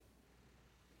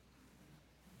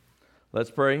Let's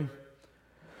pray.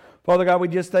 Father God, we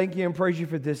just thank you and praise you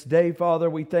for this day, Father.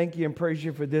 We thank you and praise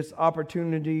you for this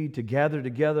opportunity to gather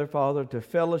together, Father, to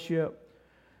fellowship.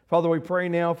 Father, we pray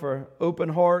now for open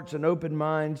hearts and open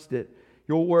minds that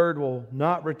your word will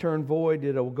not return void.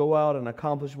 It will go out and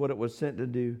accomplish what it was sent to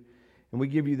do. And we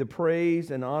give you the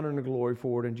praise and honor and the glory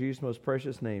for it in Jesus' most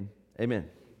precious name. Amen.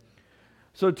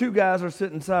 So two guys are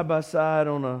sitting side by side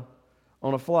on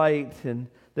a flight, and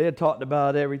they had talked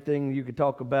about everything you could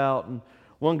talk about. And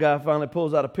one guy finally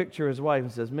pulls out a picture of his wife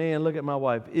and says, "Man, look at my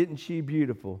wife. Isn't she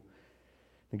beautiful?"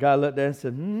 The guy looked at it and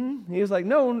said, He was like,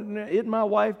 "No, isn't my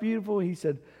wife beautiful?" He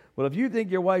said, "Well, if you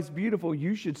think your wife's beautiful,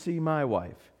 you should see my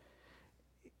wife."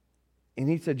 And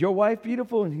he said, "Your wife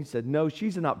beautiful?" And he said, "No,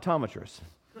 she's an optometrist."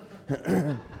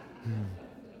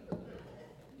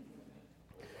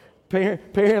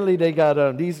 Apparently they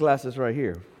got these glasses right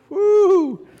here.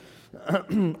 Woo!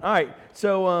 All right,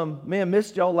 so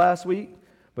missed y'all last week,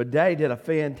 but Daddy did a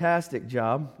fantastic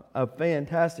job. I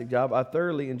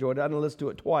thoroughly enjoyed it. I didn't listen to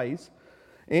it twice,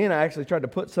 and I actually tried to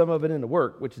put some of it into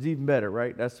work, which is even better,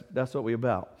 right? That's what we're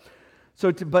about.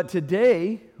 But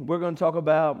today we're going to talk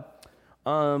about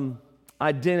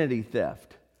identity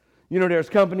theft. You know, there's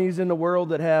companies in the world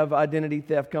that have identity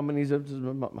theft companies,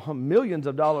 millions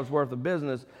of dollars worth of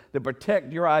business that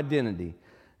protect your identity.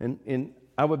 And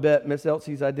I would bet Miss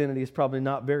Elsie's identity is probably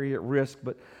not very at risk,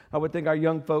 but I would think our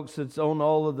young folks that's on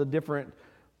all of the different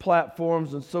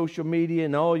platforms and social media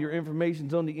and all your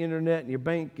information's on the internet and your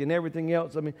bank and everything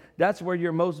else. I mean, that's where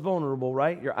you're most vulnerable,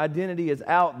 right? Your identity is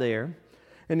out there.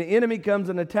 And the enemy comes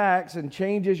and attacks and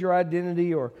changes your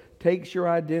identity or takes your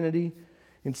identity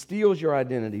and steals your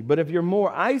identity. But if you're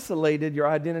more isolated, your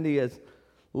identity is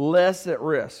less at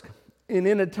risk. And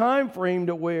in a time frame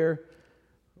to where,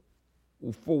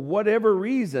 for whatever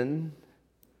reason,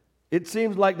 it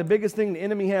seems like the biggest thing the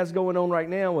enemy has going on right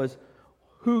now is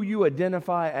who you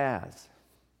identify as,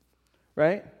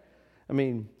 right? I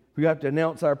mean, we have to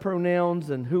announce our pronouns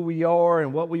and who we are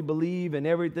and what we believe and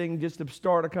everything just to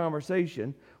start a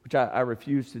conversation, which I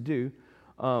refuse to do.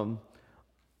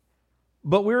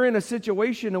 But we're in a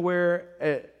situation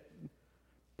where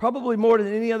probably more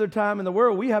than any other time in the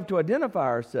world, we have to identify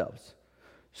ourselves.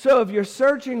 So if you're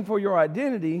searching for your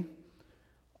identity,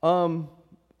 a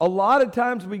lot of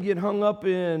times we get hung up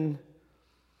in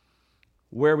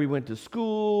where we went to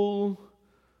school,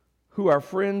 who our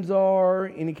friends are,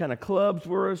 any kind of clubs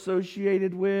we're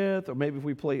associated with, or maybe if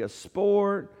we play a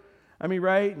sport. I mean,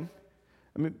 right?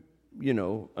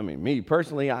 Me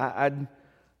personally, I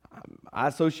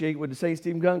associate with the St.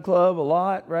 Stephen Gun Club a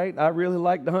lot, right? I really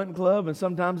like the hunting club, and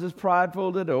sometimes it's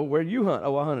prideful that, where you hunt?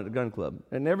 Oh, I hunt at the gun club.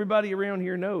 And everybody around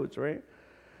here knows, right?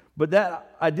 But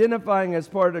that identifying as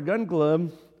part of the gun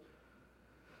club,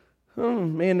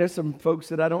 there's some folks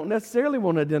that I don't necessarily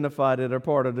want to identify that are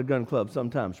part of the gun club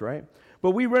sometimes, right?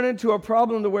 But we run into a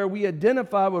problem to where we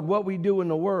identify with what we do in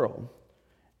the world.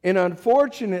 And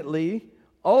unfortunately,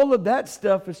 all of that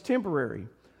stuff is temporary.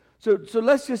 So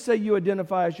let's just say you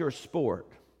identify as your sport,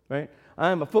 right?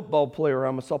 I'm a football player,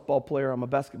 I'm a softball player, I'm a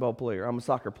basketball player, I'm a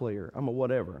soccer player, I'm a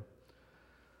whatever.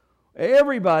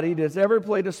 Everybody that's ever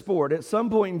played a sport, at some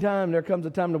point in time, there comes a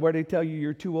time to where they tell you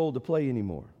you're too old to play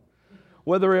anymore.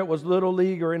 Whether it was little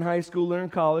league or in high school or in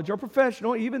college or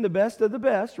professional, even the best of the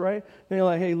best, right? They're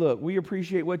like, "Hey, look, we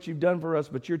appreciate what you've done for us,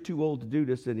 but you're too old to do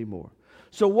this anymore."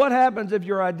 So what happens if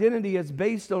your identity is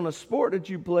based on a sport that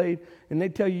you played and they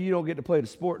tell you you don't get to play the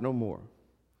sport no more?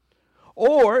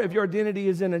 Or if your identity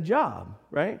is in a job,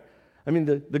 right? I mean,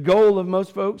 the goal of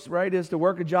most folks, right, is to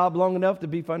work a job long enough to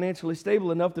be financially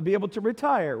stable enough to be able to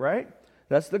retire, right?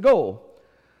 That's the goal.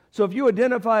 So if you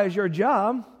identify as your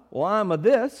job, well, I'm a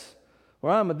this, or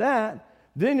I'm a that,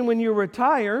 then when you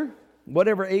retire,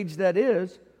 whatever age that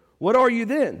is, what are you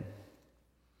then?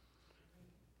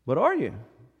 What are you?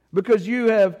 Because you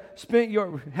have spent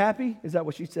your happy, is that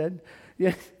what she said?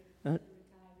 Yes.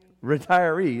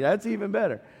 Retiree. That's even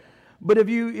better. But if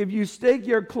you stake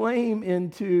your claim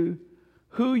into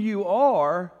who you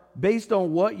are based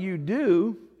on what you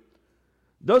do,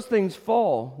 those things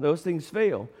fall. Those things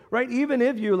fail. Right? Even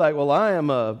if you're like, well, I am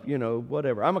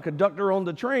whatever. I'm a conductor on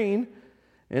the train,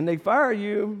 and they fire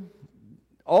you,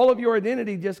 all of your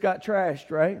identity just got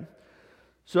trashed, right?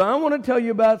 So I want to tell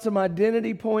you about some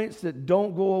identity points that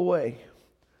don't go away.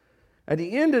 At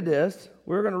the end of this,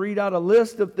 we're going to read out a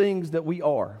list of things that we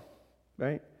are,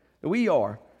 right? That we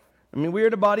are. I mean, we are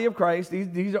the body of Christ.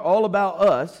 These are all about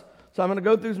us. So I'm going to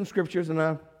go through some scriptures, and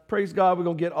I praise God we're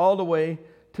going to get all the way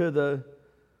to the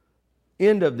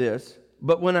end of this.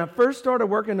 But when I first started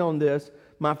working on this,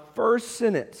 my first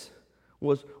sentence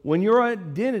was, when your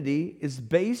identity is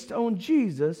based on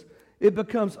Jesus, it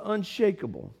becomes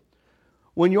unshakable.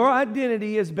 When your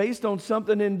identity is based on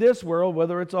something in this world,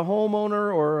 whether it's a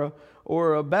homeowner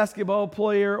or a basketball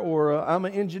player or I'm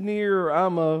an engineer or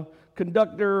I'm a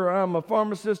conductor or I'm a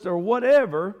pharmacist or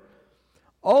whatever,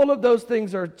 all of those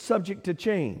things are subject to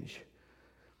change.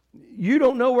 You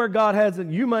don't know where God has it.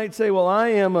 You might say, well, I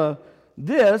am a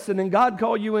this, and then God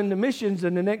call you into missions,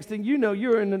 and the next thing you know,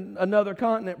 you're in another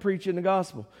continent preaching the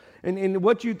gospel. And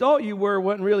what you thought you were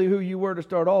wasn't really who you were to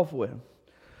start off with.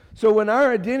 So when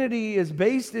our identity is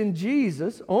based in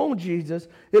Jesus, on Jesus,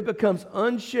 it becomes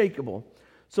unshakable.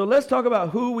 So let's talk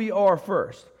about who we are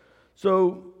first.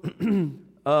 So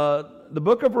the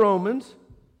book of Romans,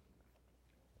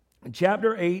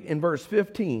 chapter 8 and verse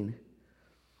 15.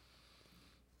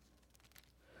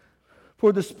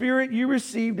 For the Spirit you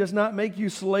received does not make you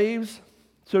slaves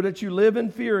so that you live in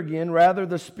fear again. Rather,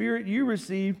 the Spirit you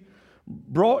received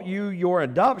brought you your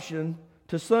adoption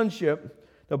to sonship,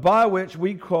 by which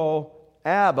we call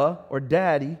Abba or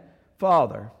Daddy,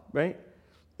 Father, right?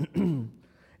 And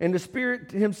the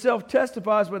Spirit Himself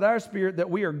testifies with our spirit that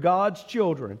we are God's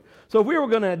children. So if we were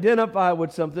going to identify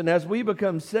with something as we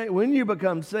become saved, when you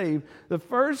become saved, the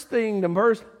first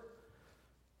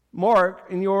mark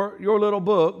in your little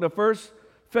book, the first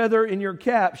feather in your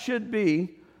cap should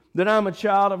be that I'm a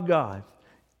child of God.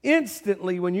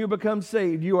 Instantly, when you become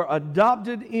saved, you are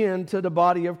adopted into the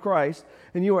body of Christ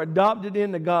and you are adopted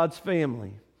into God's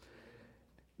family.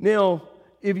 Now,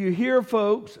 if you hear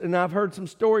folks, and I've heard some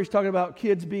stories talking about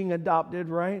kids being adopted,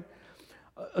 right?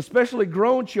 Especially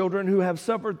grown children who have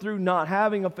suffered through not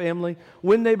having a family,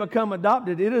 when they become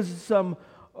adopted, it is some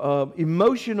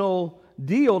emotional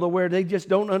deal to where they just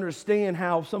don't understand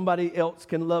how somebody else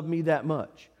can love me that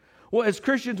much. Well, as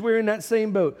Christians, we're in that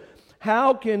same boat.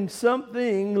 How can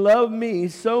something love me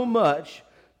so much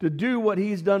to do what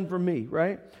He's done for me,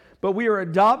 right? But we are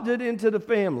adopted into the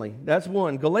family. That's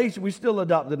one. Galatians, we still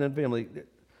adopted in family.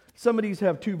 Some of these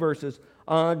have two verses.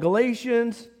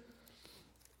 Galatians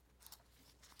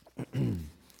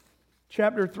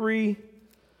chapter 3.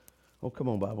 Oh, come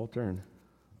on, Bible, turn.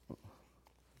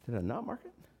 Did I not mark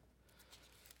it?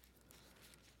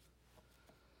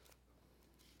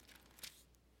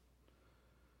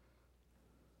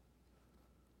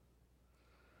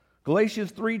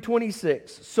 Galatians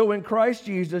 3:26. So in Christ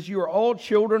Jesus you are all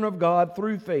children of God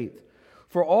through faith.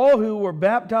 For all who were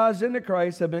baptized into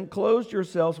Christ have been clothed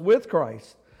yourselves with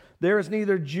Christ. There is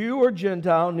neither Jew or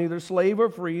Gentile, neither slave or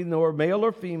free, nor male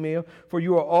or female, for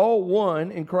you are all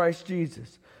one in Christ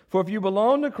Jesus. For if you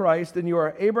belong to Christ, then you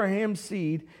are Abraham's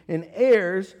seed and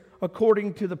heirs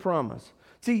according to the promise.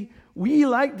 See, we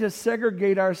like to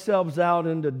segregate ourselves out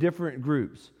into different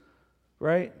groups,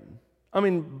 right? I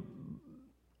mean,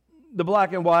 the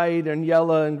black and white and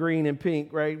yellow and green and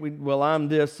pink, right? Well, I'm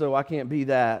this, so I can't be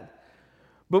that.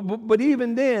 But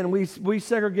even then, we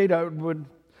segregate out.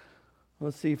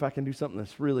 Let's see if I can do something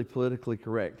that's really politically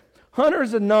correct.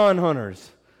 Hunters and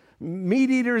non-hunters, meat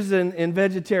eaters and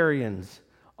vegetarians.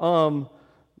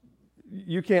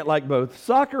 You can't like both.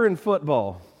 Soccer and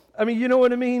football. I mean, you know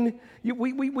what I mean?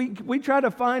 We try to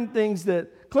find things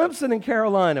that Clemson and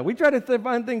Carolina. We try to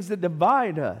find things that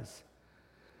divide us.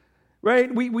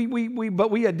 Right?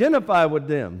 But we identify with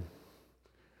them.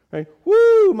 Right?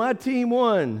 Woo, my team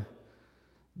won.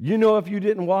 You know, if you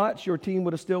didn't watch, your team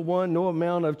would have still won. No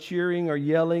amount of cheering or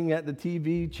yelling at the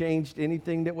TV changed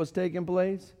anything that was taking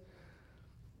place.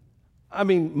 I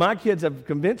mean, my kids have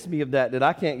convinced me of that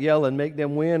I can't yell and make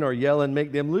them win or yell and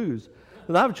make them lose.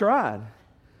 And I've tried.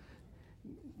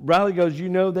 Riley goes, you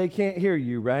know they can't hear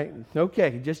you, right?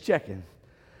 Okay, just checking.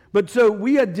 But so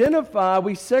we identify,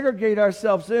 we segregate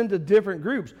ourselves into different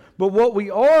groups. But what we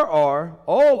all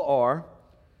are,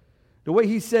 the way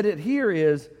he said it here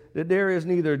is that there is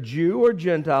neither Jew or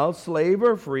Gentile, slave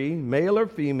or free, male or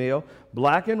female,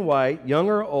 black and white, young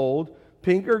or old,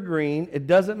 pink or green. It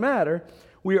doesn't matter.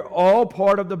 We are all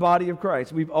part of the body of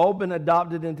Christ. We've all been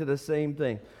adopted into the same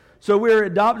thing. So we're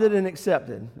adopted and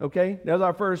accepted, okay? That's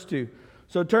our first two.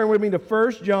 So turn with me to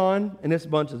 1 John, and it's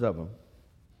bunches of them.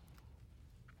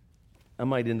 I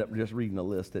might end up just reading a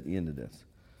list at the end of this.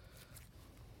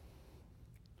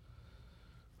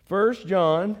 1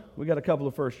 John, we got a couple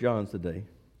of 1 Johns today.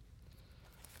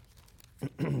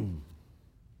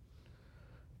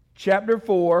 Chapter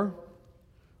 4,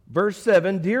 verse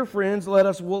 7, Dear friends, let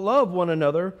us love one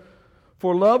another,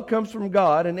 for love comes from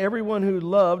God, and everyone who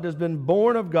loved has been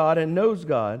born of God and knows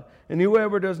God. And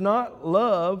whoever does not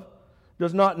love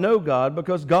does not know God,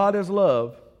 because God is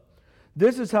love.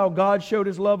 This is how God showed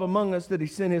His love among us, that He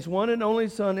sent His one and only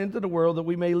Son into the world that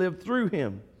we may live through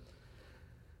Him.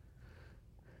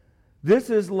 This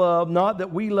is love, not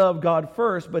that we loved God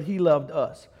first, but He loved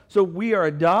us. So we are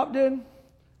adopted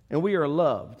and we are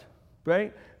loved,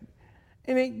 right?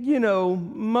 And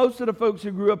most of the folks who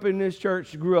grew up in this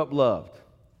church grew up loved.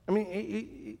 I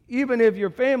mean, even if your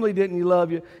family didn't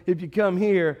love you, if you come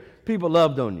here, people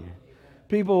loved on you.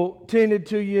 People tended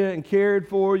to you and cared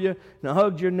for you and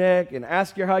hugged your neck and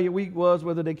asked you how your week was,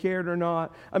 whether they cared or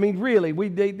not. I mean, really, we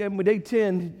tend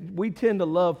to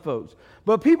love folks.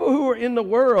 But people who are in the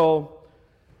world,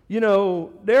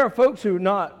 there are folks who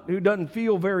doesn't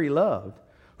feel very loved,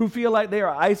 who feel like they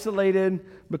are isolated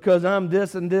because I'm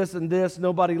this and this and this,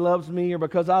 nobody loves me, or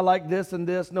because I like this and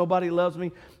this, nobody loves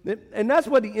me. And that's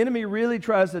what the enemy really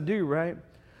tries to do, right?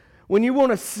 When you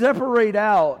want to separate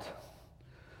out,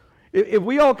 if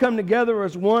we all come together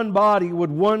as one body with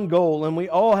one goal and we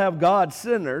all have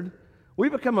God-centered, we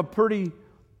become a pretty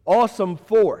awesome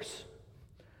force.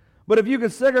 But if you can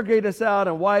segregate us out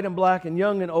in white and black and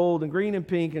young and old and green and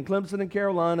pink and Clemson and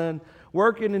Carolina and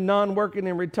working and non-working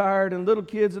and retired and little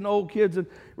kids and old kids, and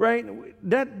right,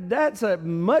 that's a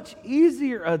much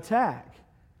easier attack,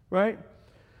 right?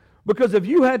 Because if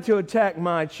you had to attack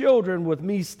my children with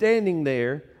me standing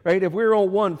there, right, if we're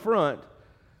on one front,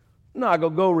 not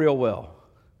going to go real well.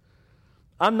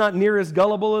 I'm not near as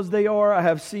gullible as they are. I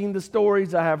have seen the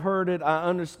stories. I have heard it. I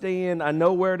understand. I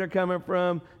know where they're coming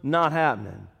from. Not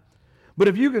happening. But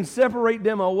if you can separate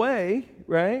them away,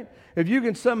 right? If you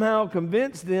can somehow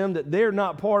convince them that they're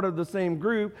not part of the same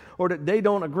group, or that they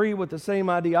don't agree with the same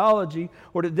ideology,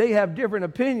 or that they have different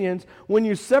opinions, when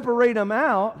you separate them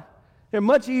out, they're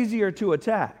much easier to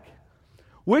attack.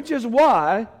 Which is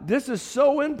why this is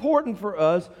so important for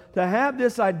us to have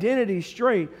this identity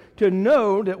straight, to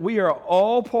know that we are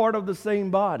all part of the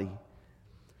same body.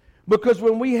 Because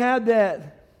when we have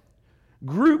that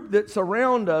group that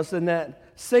surround us and that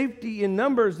safety in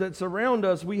numbers that surround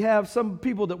us, we have some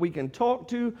people that we can talk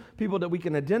to, people that we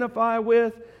can identify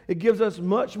with. It gives us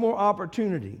much more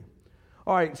opportunity.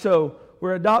 All right, so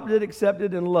we're adopted,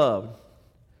 accepted, and loved.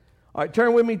 All right,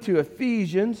 turn with me to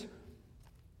Ephesians.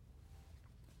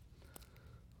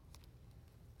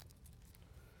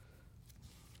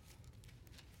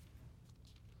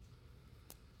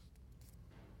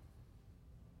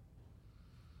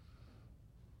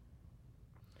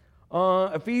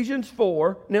 Ephesians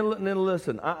 4. Now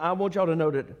listen, I want y'all to know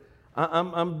that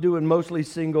I'm doing mostly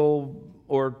single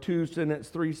or 2-sentence,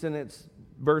 3-sentence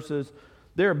verses.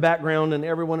 There's background in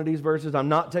every one of these verses. I'm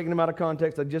not taking them out of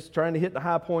context. I'm just trying to hit the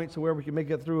high points so where we can make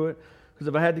it through it. Because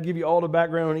if I had to give you all the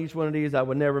background on each one of these, I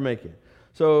would never make it.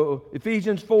 So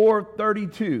Ephesians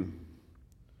 4:32.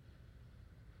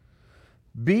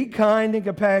 Be kind and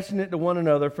compassionate to one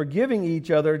another, forgiving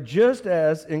each other, just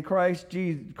as in Christ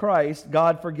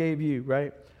God forgave you,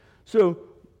 right? So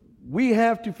we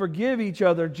have to forgive each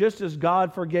other just as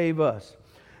God forgave us.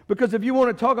 Because if you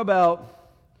want to talk about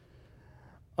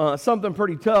something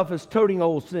pretty tough, it's toting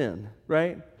old sin,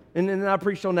 right? And I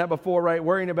preached on that before, right?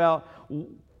 Worrying about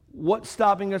what's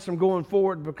stopping us from going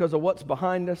forward because of what's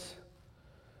behind us.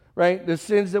 Right? The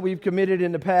sins that we've committed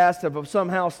in the past of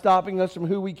somehow stopping us from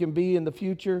who we can be in the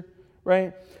future,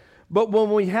 right? But when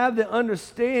we have the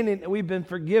understanding that we've been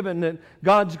forgiven, that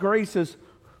God's grace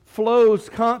flows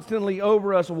constantly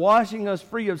over us, washing us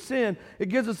free of sin, it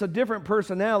gives us a different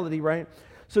personality, right?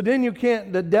 So then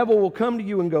the devil will come to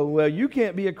you and go, well, you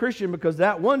can't be a Christian because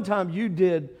that one time you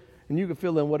did, and you can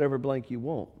fill in whatever blank you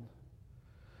want.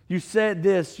 You said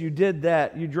this, you did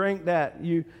that, you drank that,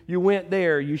 you went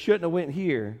there, you shouldn't have went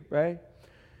here, right?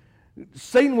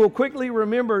 Satan will quickly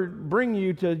bring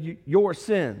you to your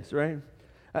sins, right?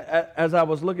 As I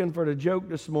was looking for the joke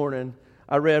this morning,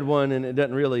 I read one and it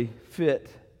doesn't really fit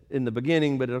in the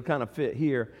beginning, but it'll kind of fit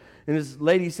here. And this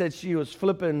lady said she was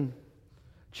flipping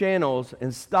channels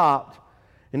and stopped,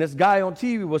 and this guy on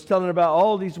TV was telling her about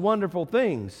all these wonderful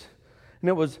things. And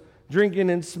it was drinking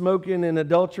and smoking and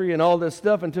adultery and all this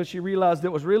stuff, until she realized it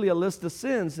was really a list of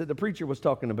sins that the preacher was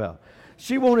talking about.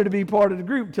 She wanted to be part of the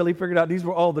group until he figured out these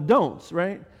were all the don'ts,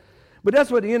 right? But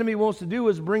that's what the enemy wants to do,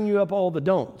 is bring you up all the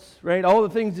don'ts, right? All the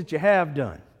things that you have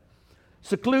done.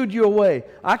 Seclude you away.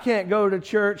 I can't go to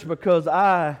church because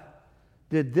I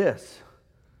did this,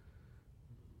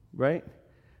 right?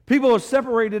 People are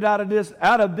separated out of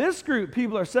this group.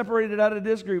 People are separated out of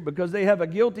this group because they have a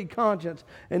guilty conscience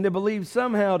and they believe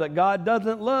somehow that God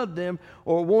doesn't love them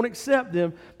or won't accept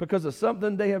them because of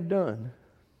something they have done.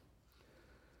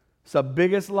 It's the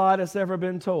biggest lie that's ever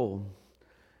been told.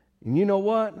 And you know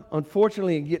what?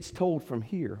 Unfortunately, it gets told from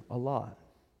here a lot.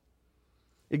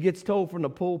 It gets told from the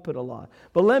pulpit a lot.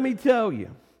 But let me tell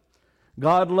you,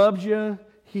 God loves you.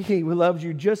 He loves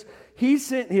you He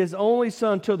sent His only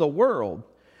Son to the world.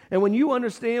 And when you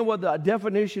understand what the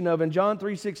definition of in John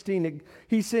 3:16,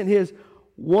 He sent His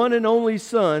one and only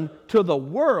Son to the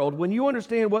world. When you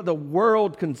understand what the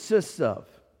world consists of,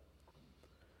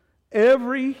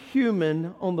 every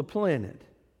human on the planet,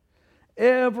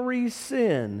 every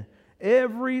sin,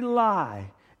 every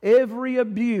lie, every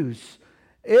abuse,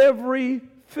 every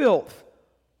filth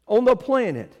on the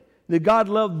planet, that God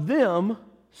loved them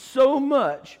so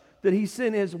much that He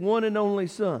sent His one and only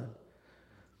Son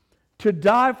to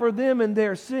die for them and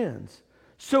their sins.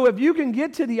 So if you can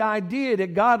get to the idea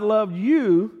that God loved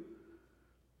you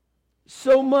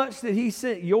so much that He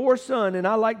sent your Son, and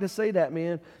I like to say that,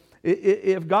 man,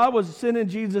 if God was sending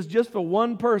Jesus just for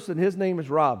one person, His name is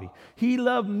Robbie. He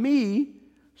loved me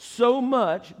so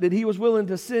much that He was willing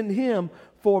to send Him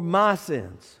for my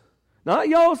sins. Not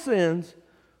y'all's sins,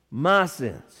 my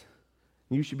sins.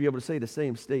 You should be able to say the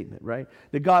same statement, right?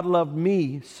 That God loved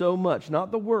me so much,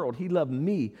 not the world. He loved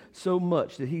me so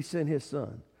much that He sent His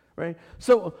Son, right?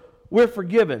 So we're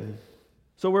forgiven.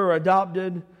 So we're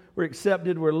adopted, we're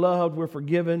accepted, we're loved, we're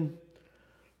forgiven.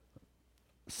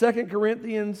 2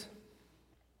 Corinthians,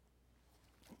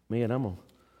 man,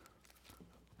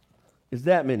 it's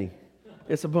that many.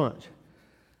 It's a bunch.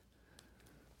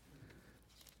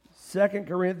 2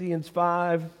 Corinthians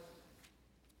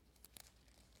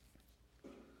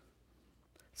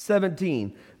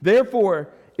 5:17. Therefore,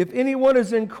 if anyone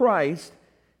is in Christ,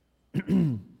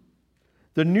 the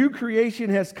new creation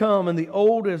has come and the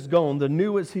old is gone, the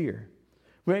new is here.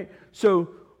 Right? So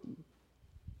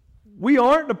we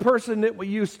aren't the person that we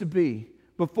used to be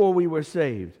before we were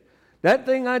saved. That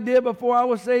thing I did before I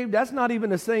was saved, that's not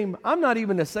even the same. I'm not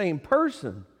even the same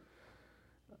person.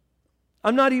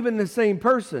 I'm not even the same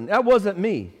person. That wasn't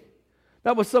me.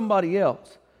 That was somebody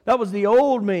else. That was the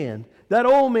old man. That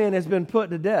old man has been put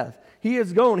to death. He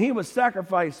is gone. He was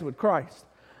sacrificed with Christ.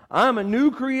 I'm a new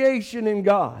creation in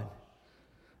God.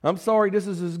 I'm sorry this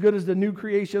is as good as the new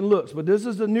creation looks, but this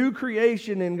is the new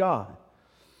creation in God.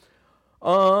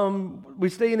 We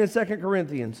stay in 2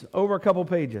 Corinthians, over a couple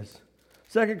pages.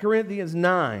 2 Corinthians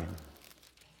 9.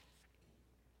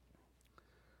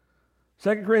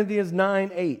 2 Corinthians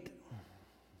 9:8.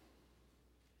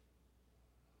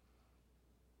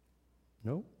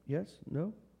 No? Yes?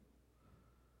 No?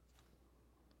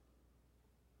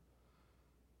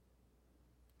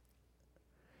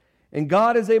 And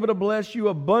God is able to bless you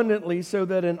abundantly so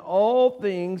that in all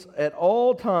things, at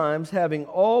all times, having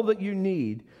all that you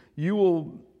need, you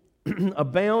will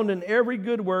abound in every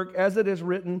good work, as it is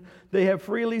written, they have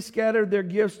freely scattered their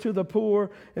gifts to the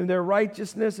poor, and their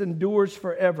righteousness endures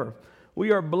forever.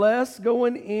 We are blessed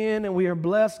going in and we are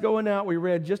blessed going out. We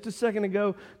read just a second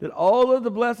ago that all of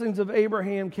the blessings of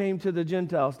Abraham came to the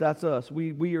Gentiles. That's us.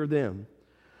 We are them.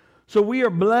 So we are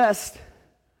blessed.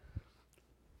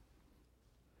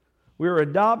 We're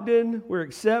adopted. We're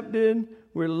accepted.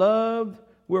 We're loved.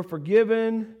 We're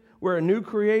forgiven. We're a new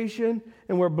creation.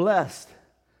 And we're blessed.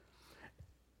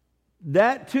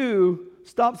 That too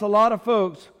stops a lot of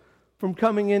folks from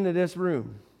coming into this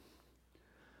room.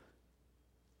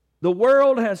 The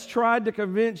world has tried to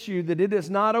convince you that it is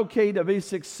not okay to be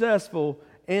successful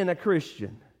and a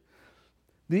Christian.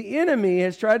 The enemy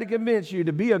has tried to convince you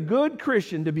to be a good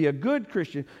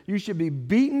Christian, you should be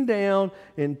beaten down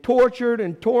and tortured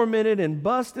and tormented and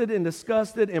busted and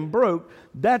disgusted and broke.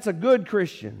 That's a good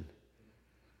Christian.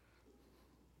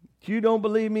 If you don't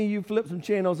believe me, you flip some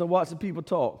channels and watch the people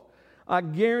talk. I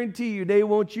guarantee you they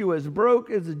want you as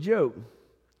broke as a joke.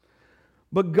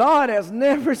 But God has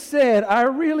never said, I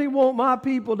really want my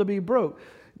people to be broke.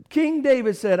 King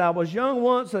David said, I was young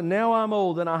once and now I'm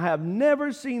old, and I have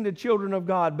never seen the children of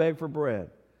God beg for bread.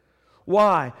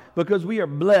 Why? Because we are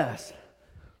blessed.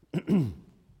 Man,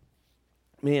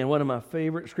 one of my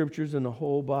favorite scriptures in the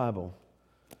whole Bible.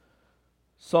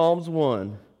 Psalms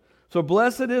 1. So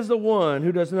blessed is the one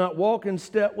who does not walk in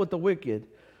step with the wicked,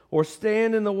 or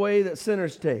stand in the way that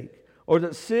sinners take, or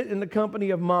that sit in the company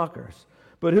of mockers,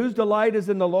 but whose delight is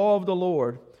in the law of the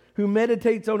Lord, who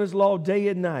meditates on His law day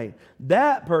and night.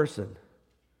 That person,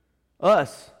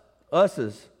 is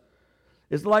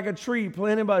like a tree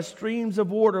planted by streams of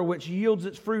water, which yields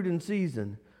its fruit in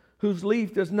season, whose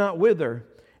leaf does not wither,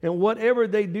 and whatever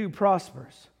they do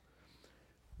prospers.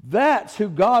 That's who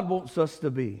God wants us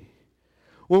to be.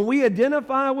 When we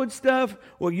identify with stuff,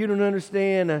 well, you don't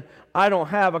understand, I don't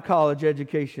have a college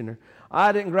education, or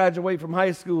I didn't graduate from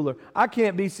high school, or I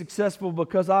can't be successful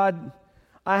because I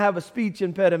have a speech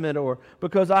impediment, or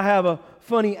because I have a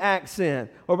funny accent,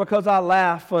 or because I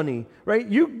laugh funny, right?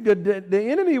 The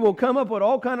enemy will come up with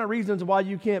all kinds of reasons why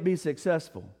you can't be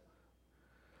successful.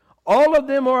 All of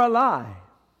them are a lie.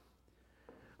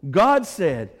 God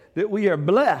said that we are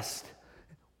blessed.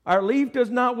 Our leaf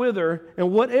does not wither,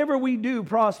 and whatever we do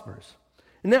prospers.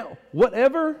 Now,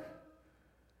 whatever,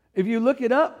 if you look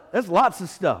it up, that's lots of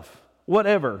stuff.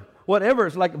 Whatever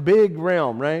is like a big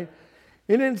realm, right?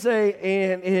 It didn't say,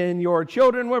 and your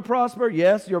children will prosper.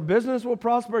 Yes. Your business will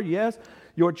prosper. Yes.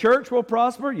 Your church will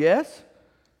prosper. Yes.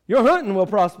 Your hunting will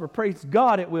prosper. Praise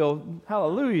God it will.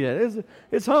 Hallelujah.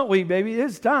 It's hunt week, baby.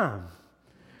 It's time.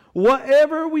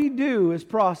 Whatever we do is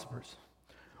prosperous.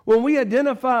 When we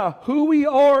identify who we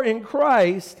are in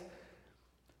Christ,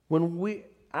 when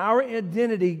our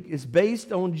identity is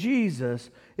based on Jesus,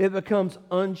 it becomes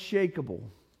unshakable.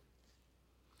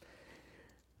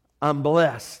 I'm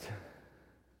blessed.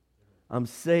 I'm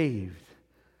saved.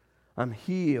 I'm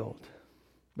healed.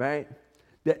 Right?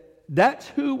 That's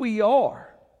who we are.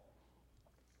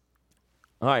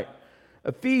 All right.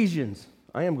 Ephesians.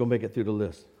 I am going to make it through the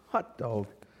list. Hot dog.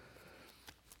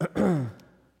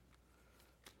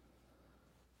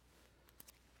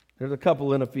 There's a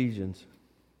couple in Ephesians.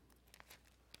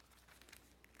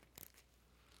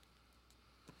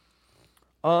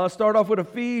 Start off with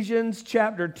Ephesians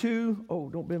chapter 2. Oh,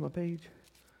 don't bend my page.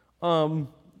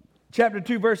 Chapter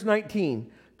 2, verse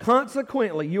 19.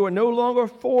 Consequently, you are no longer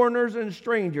foreigners and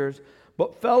strangers,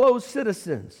 but fellow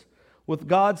citizens with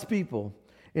God's people,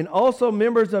 and also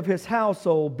members of his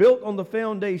household, built on the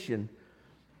foundation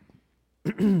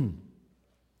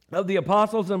of the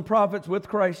apostles and prophets with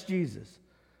Christ Jesus.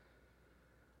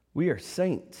 We are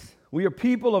saints. We are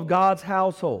people of God's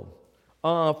household.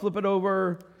 Flip it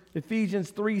over,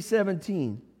 Ephesians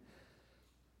 3:17.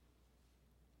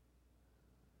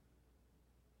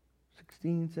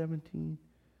 16, 17.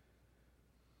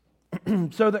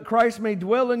 So that Christ may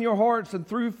dwell in your hearts, and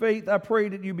through faith I pray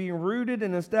that you, being rooted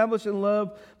and established in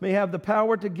love, may have the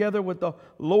power together with the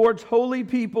Lord's holy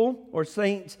people, or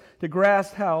saints, to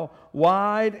grasp how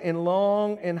wide and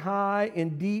long and high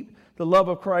and deep the love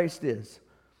of Christ is.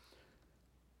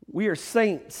 We are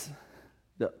saints.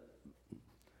 The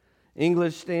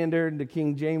English Standard, the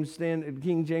King James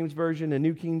Version, the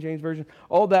New King James Version,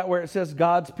 all that where it says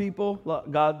God's people,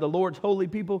 God, the Lord's holy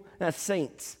people, that's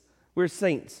saints. We're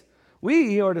saints.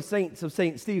 We are the saints of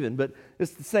St. Stephen, but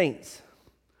it's the saints,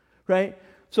 right?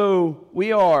 So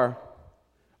we are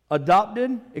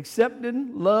adopted, accepted,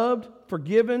 loved,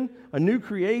 forgiven, a new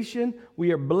creation.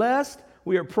 We are blessed,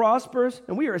 we are prosperous,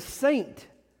 and we are a saint.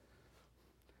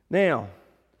 Now,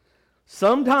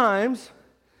 sometimes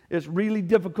it's really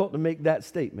difficult to make that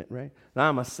statement, right?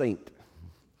 I'm a saint.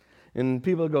 And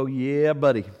people go, yeah,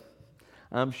 buddy,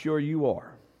 I'm sure you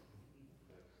are.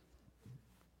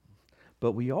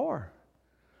 But we are.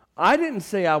 I didn't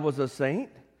say I was a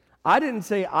saint. I didn't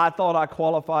say I thought I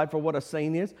qualified for what a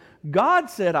saint is.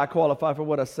 God said I qualify for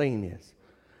what a saint is.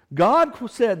 God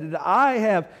said that I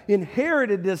have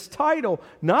inherited this title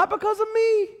not because of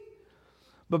me,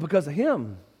 but because of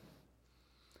Him.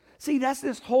 See, that's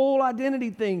this whole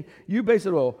identity thing. You base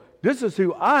it on, this is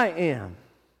who I am.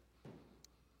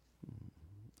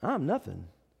 I'm nothing.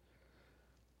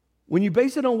 When you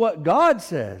base it on what God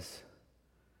says,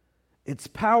 it's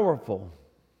powerful.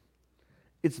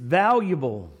 It's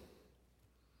valuable.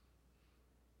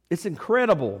 It's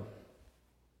incredible.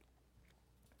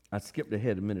 I skipped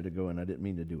ahead a minute ago and I didn't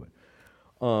mean to do it.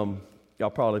 Y'all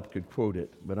probably could quote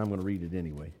it, but I'm going to read it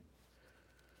anyway.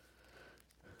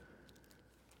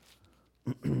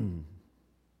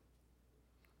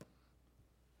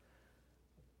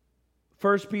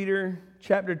 1 Peter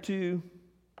chapter 2.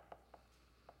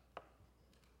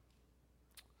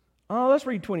 Let's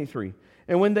read 23.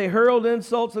 And when they hurled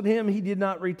insults at him, he did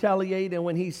not retaliate. And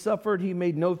when he suffered, he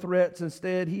made no threats.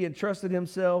 Instead, he entrusted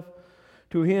himself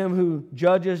to him who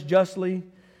judges justly.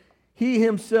 He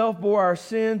himself bore our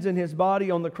sins in his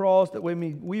body on the cross, that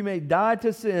we may die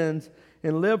to sins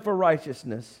and live for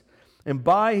righteousness. And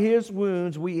by his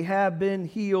wounds we have been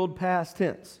healed, past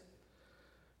tense.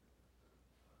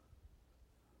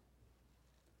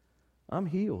 I'm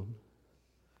healed.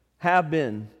 Have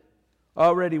been.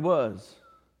 Already was.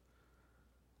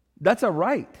 That's a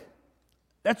right.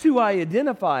 That's who I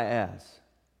identify as.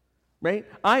 Right?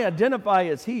 I identify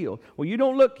as healed. Well, you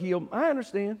don't look healed. I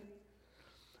understand.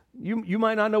 You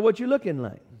might not know what you're looking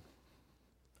like.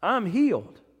 I'm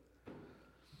healed.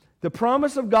 The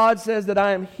promise of God says that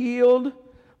I am healed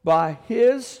by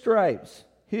His stripes,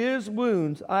 His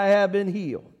wounds, I have been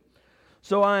healed.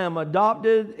 So I am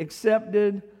adopted,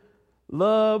 accepted,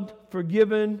 loved,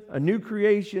 forgiven, a new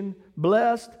creation,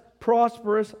 blessed,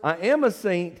 prosperous. I am a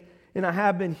saint, and I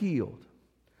have been healed.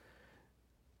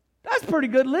 That's a pretty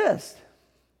good list.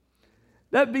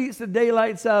 That beats the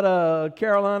daylights out of a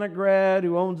Carolina grad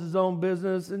who owns his own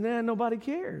business, and then nobody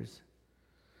cares.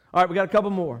 All right, we got a couple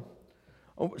more.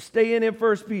 Staying in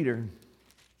 1 Peter.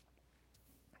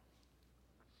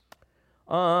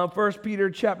 1 Peter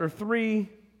chapter 3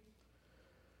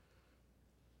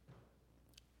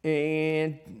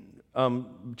 and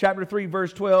chapter 3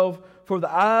 verse 12. For the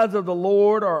eyes of the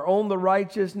Lord are on the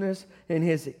righteousness, and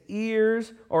his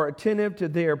ears are attentive to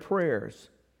their prayers.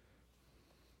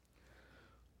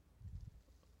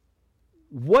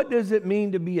 What does it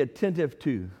mean to be attentive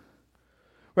to?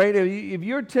 Right? If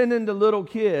you're tending to little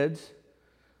kids,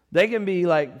 they can be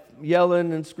like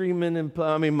yelling and screaming and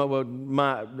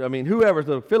whoever's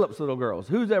little, Philip's little girls,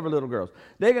 who's ever little girls.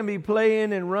 They can be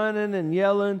playing and running and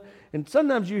yelling, and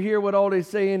sometimes you hear what all they're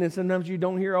saying, and sometimes you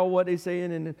don't hear all what they're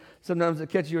saying, and sometimes it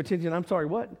catches your attention. I'm sorry,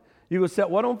 what? You will set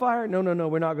what on fire? No,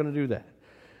 we're not going to do that.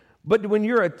 But when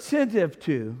you're attentive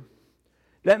to,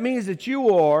 that means that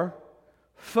you are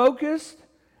focused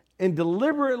and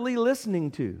deliberately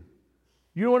listening to.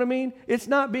 You know what I mean? It's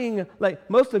not being like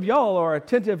most of y'all are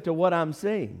attentive to what I'm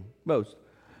saying. Most,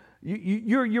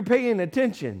 you're paying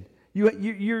attention.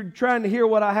 You're trying to hear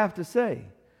what I have to say.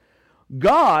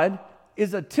 God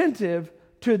is attentive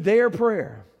to their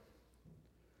prayer.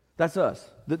 That's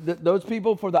us. Those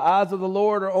people, for the eyes of the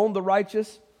Lord are on the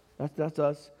righteous. That's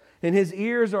us. And his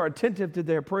ears are attentive to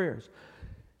their prayers.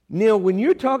 Neil, when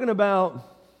you're talking about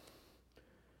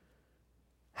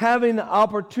having the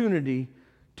opportunity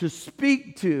to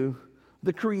speak to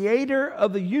the creator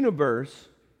of the universe,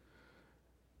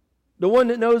 the one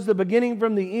that knows the beginning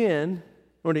from the end,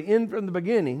 or the end from the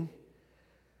beginning,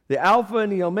 the Alpha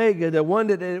and the Omega, the one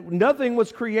that nothing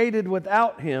was created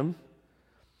without him,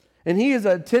 and he is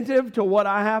attentive to what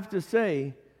I have to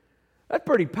say, that's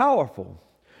pretty powerful.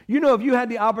 You know, if you had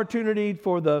the opportunity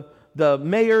for the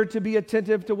mayor to be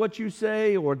attentive to what you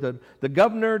say, or the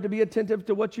governor to be attentive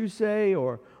to what you say,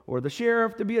 or the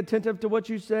sheriff to be attentive to what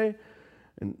you say,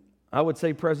 and I would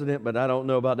say president, but I don't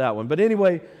know about that one. But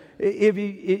anyway, if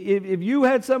you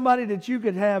had somebody that you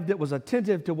could have that was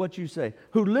attentive to what you say,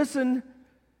 who listened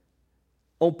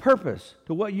on purpose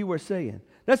to what you were saying,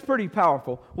 that's pretty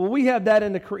powerful. Well, we have that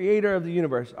in the creator of the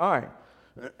universe. All right,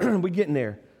 we're getting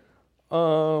there.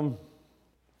 1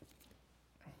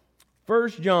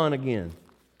 John again.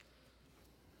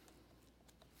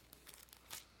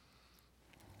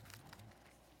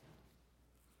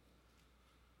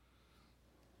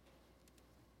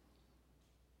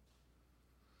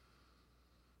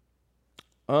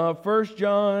 First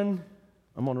John,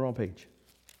 I'm on the wrong page.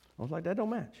 I was like, that don't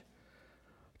match.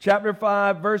 Chapter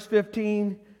 5, verse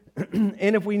 15.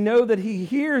 And if we know that he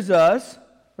hears us,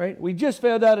 right? We just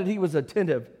found out that he was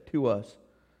attentive to us.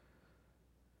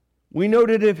 We know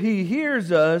that if he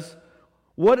hears us,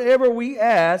 whatever we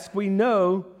ask, we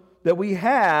know that we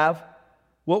have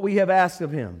what we have asked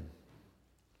of him.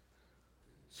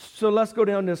 So let's go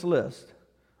down this list.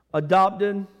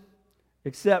 Adopted,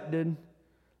 accepted,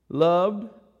 loved,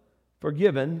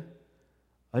 forgiven,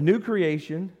 a new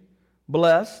creation,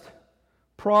 blessed,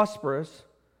 prosperous,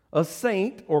 a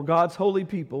saint or God's holy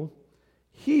people,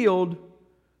 healed,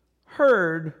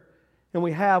 heard, and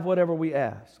we have whatever we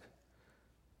ask.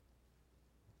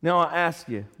 Now I ask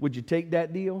you, would you take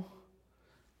that deal?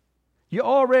 You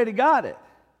already got it.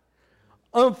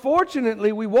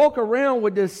 Unfortunately, we walk around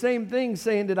with this same thing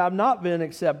saying that I've not been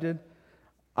accepted,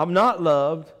 I'm not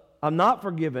loved, I'm not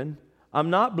forgiven,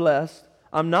 I'm not blessed,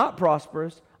 I'm not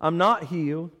prosperous, I'm not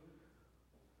healed.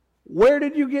 Where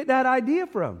did you get that idea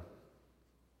from?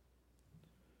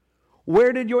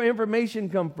 Where did your information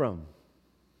come from?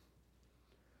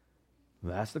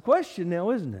 That's the question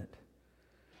now, isn't it?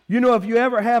 You know, if you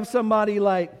ever have somebody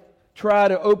like try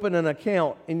to open an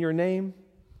account in your name,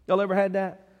 y'all ever had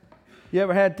that? You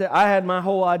ever had to? I had my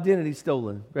whole identity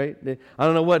stolen, right? I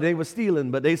don't know what they were stealing,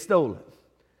 but they stole it.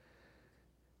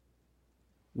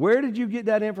 Where did you get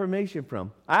that information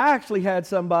from? I actually had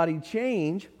somebody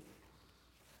change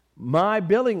my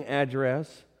billing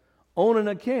address on an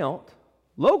account,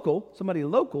 somebody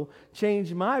local,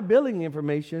 changed my billing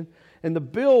information, and the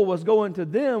bill was going to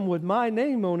them with my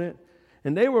name on it,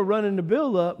 and they were running the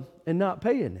bill up and not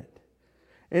paying it.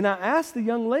 And I asked the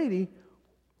young lady,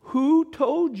 who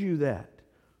told you that?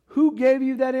 Who gave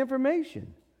you that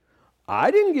information? I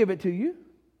didn't give it to you.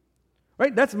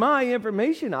 Right? That's my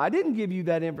information. I didn't give you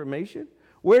that information.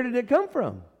 Where did it come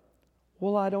from?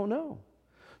 Well, I don't know.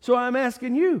 So I'm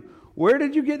asking you, where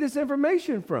did you get this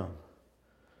information from?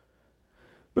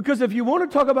 Because if you want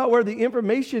to talk about where the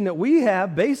information that we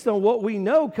have based on what we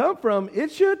know come from, it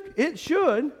should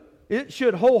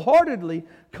wholeheartedly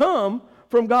come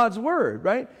from God's Word,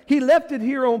 right? He left it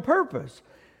here on purpose.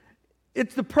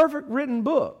 It's the perfect written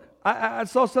book. I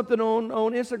saw something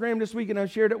on Instagram this week, and I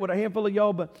shared it with a handful of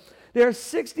y'all, but there are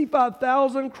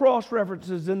 65,000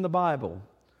 cross-references in the Bible.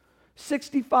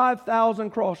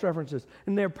 65,000 cross-references,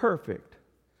 and they're perfect.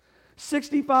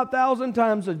 65,000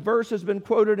 times a verse has been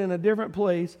quoted in a different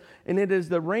place, and it is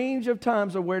the range of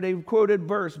times of where they've quoted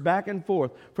verse back and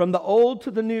forth, from the old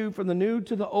to the new, from the new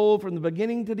to the old, from the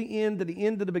beginning to the end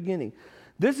to the beginning.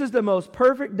 This is the most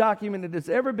perfect document that has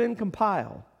ever been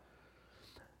compiled.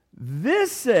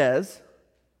 This says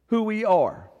who we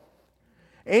are.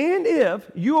 And if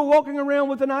you are walking around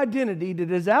with an identity that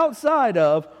is outside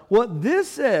of what this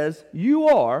says you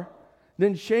are,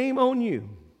 then shame on you.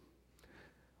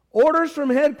 Orders from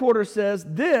headquarters says,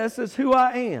 this is who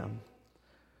I am.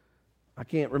 I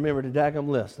can't remember the daggum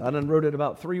list. I done wrote it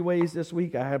about 3 ways this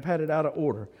week. I have had it out of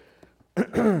order.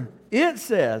 It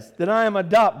says that I am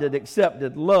adopted,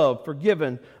 accepted, loved,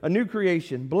 forgiven, a new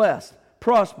creation, blessed,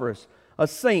 prosperous, a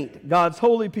saint, God's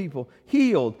holy people,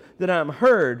 healed, that I'm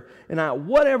heard, and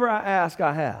whatever I ask,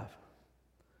 I have.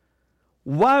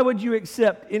 Why would you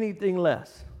accept anything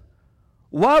less?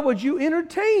 Why would you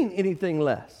entertain anything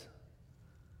less?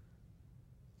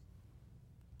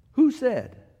 Who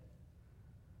said?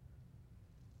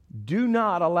 Do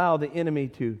not allow the enemy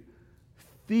to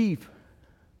thief,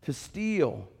 to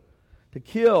steal, to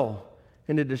kill,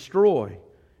 and to destroy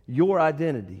your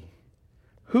identity.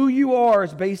 Who you are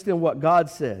is based on what God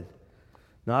said,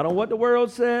 not on what the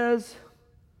world says,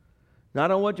 not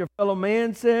on what your fellow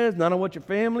man says, not on what your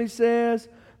family says,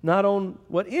 not on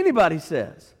what anybody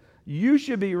says. You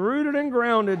should be rooted and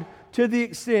grounded to the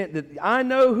extent that I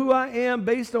know who I am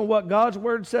based on what God's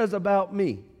Word says about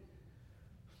me.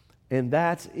 And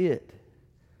that's it.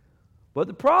 But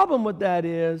the problem with that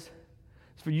is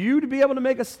for you to be able to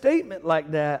make a statement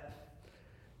like that,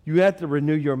 you have to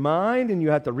renew your mind, and you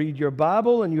have to read your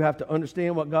Bible, and you have to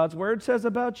understand what God's Word says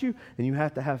about you, and you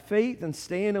have to have faith and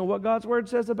stand on what God's Word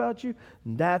says about you.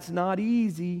 And that's not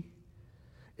easy.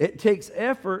 It takes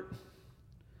effort.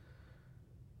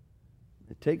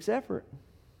 It takes effort.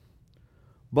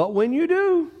 But when you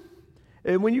do,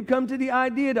 and when you come to the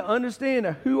idea to understand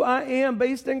who I am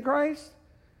based in Christ,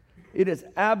 it is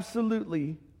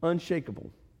absolutely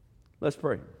unshakable. Let's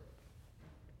pray.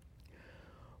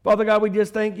 Father God, we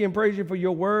just thank you and praise you for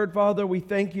your word, Father. We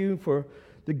thank you for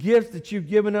the gifts that you've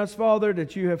given us, Father,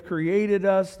 that you have created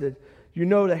us, that you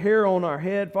know the hair on our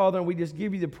head, Father, and we just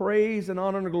give you the praise and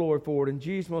honor and glory for it. In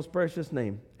Jesus' most precious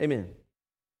name, amen.